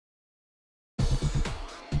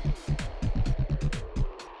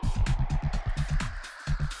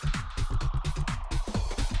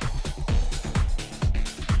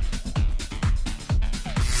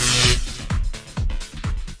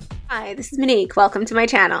Hi, this is Monique. Welcome to my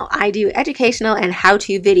channel. I do educational and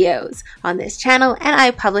how-to videos on this channel, and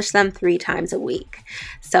I publish them 3 times a week.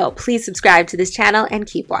 So please subscribe to this channel and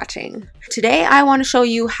keep watching. Today I want to show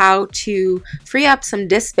you how to free up some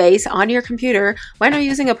disk space on your computer when you're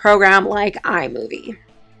using a program like iMovie.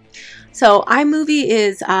 So iMovie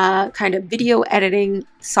is a kind of video editing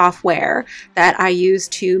software that I use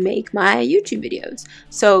to make my YouTube videos.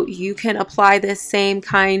 So you can apply this same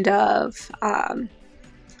kind of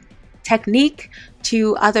technique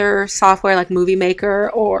to other software like Movie Maker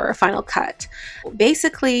or Final Cut.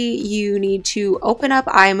 Basically, you need to open up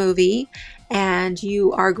iMovie and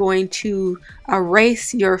you are going to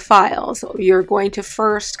erase your files. You're going to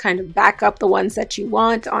first kind of back up the ones that you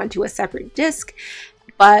want onto a separate disk,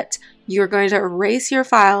 but you're going to erase your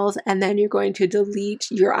files and then you're going to delete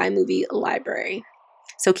your iMovie library.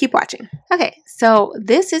 So keep watching. Okay, so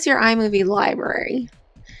this is your iMovie library.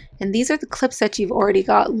 And these are the clips that you've already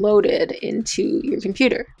got loaded into your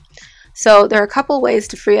computer. So there are a couple ways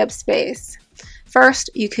to free up space.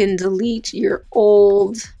 First, you can delete your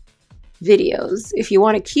old videos. If you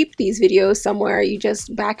want to keep these videos somewhere, you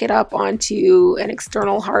just back it up onto an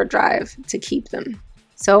external hard drive to keep them.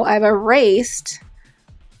 So I've erased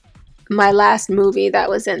my last movie that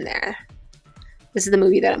was in there. This is the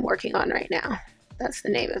movie that I'm working on right now. That's the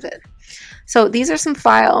name of it. So these are some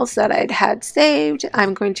files that I'd had saved.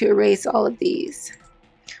 I'm going to erase all of these.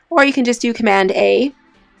 Or you can just do Command A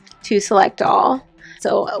to select all.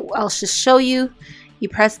 So I'll just show you. You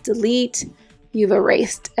press delete, you've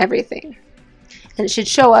erased everything. And it should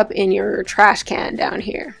show up in your trash can down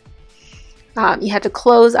here. You have to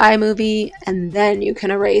close iMovie and then you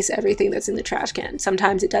can erase everything that's in the trash can.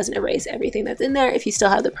 Sometimes it doesn't erase everything that's in there if you still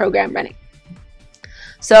have the program running.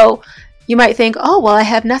 So you might think, oh, well, I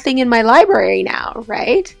have nothing in my library now,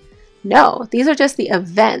 right? No, these are just the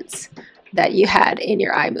events that you had in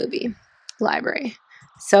your iMovie library.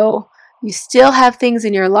 So you still have things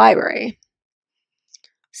in your library.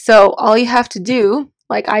 So all you have to do,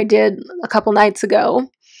 like I did a couple nights ago,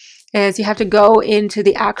 is you have to go into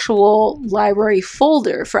the actual library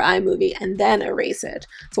folder for iMovie and then erase it.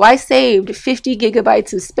 So I saved 50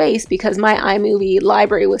 gigabytes of space because my iMovie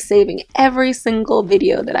library was saving every single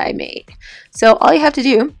video that I made. So all you have to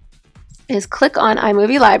do is click on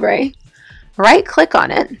iMovie library, right click on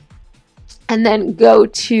it, and then go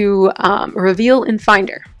to Reveal in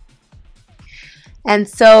Finder. And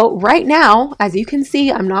so right now, as you can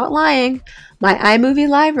see, I'm not lying, my iMovie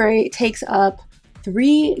library takes up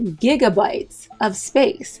 3 gigabytes of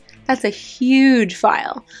space. That's a huge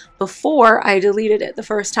file. Before I deleted it the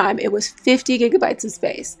first time, it was 50 gigabytes of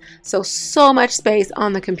space. So much space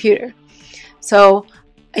on the computer. So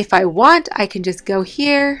if I want, I can just go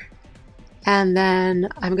here and then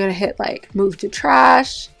I'm going to hit like move to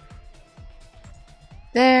trash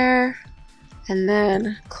there and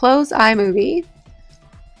then close iMovie.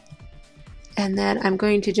 And then I'm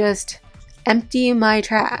going to just empty my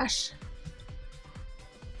trash.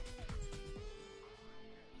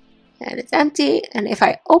 And it's empty. And if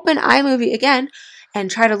I open iMovie again and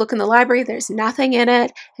try to look in the library, there's nothing in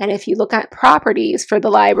it. And if you look at properties for the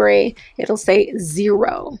library, it'll say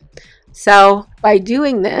 0. So by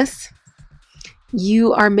doing this,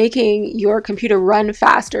 you are making your computer run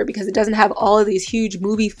faster because it doesn't have all of these huge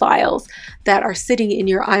movie files that are sitting in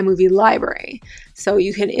your iMovie library. So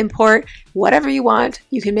you can import whatever you want.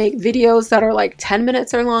 You can make videos that are like 10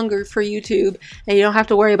 minutes or longer for YouTube, and you don't have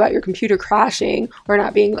to worry about your computer crashing or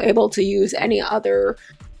not being able to use any other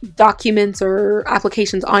documents or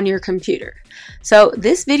applications on your computer. So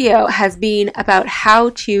this video has been about how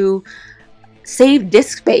to save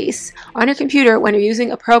disk space on your computer when you're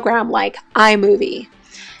using a program like iMovie.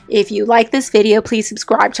 If you like this video, please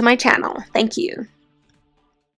subscribe to my channel. Thank you.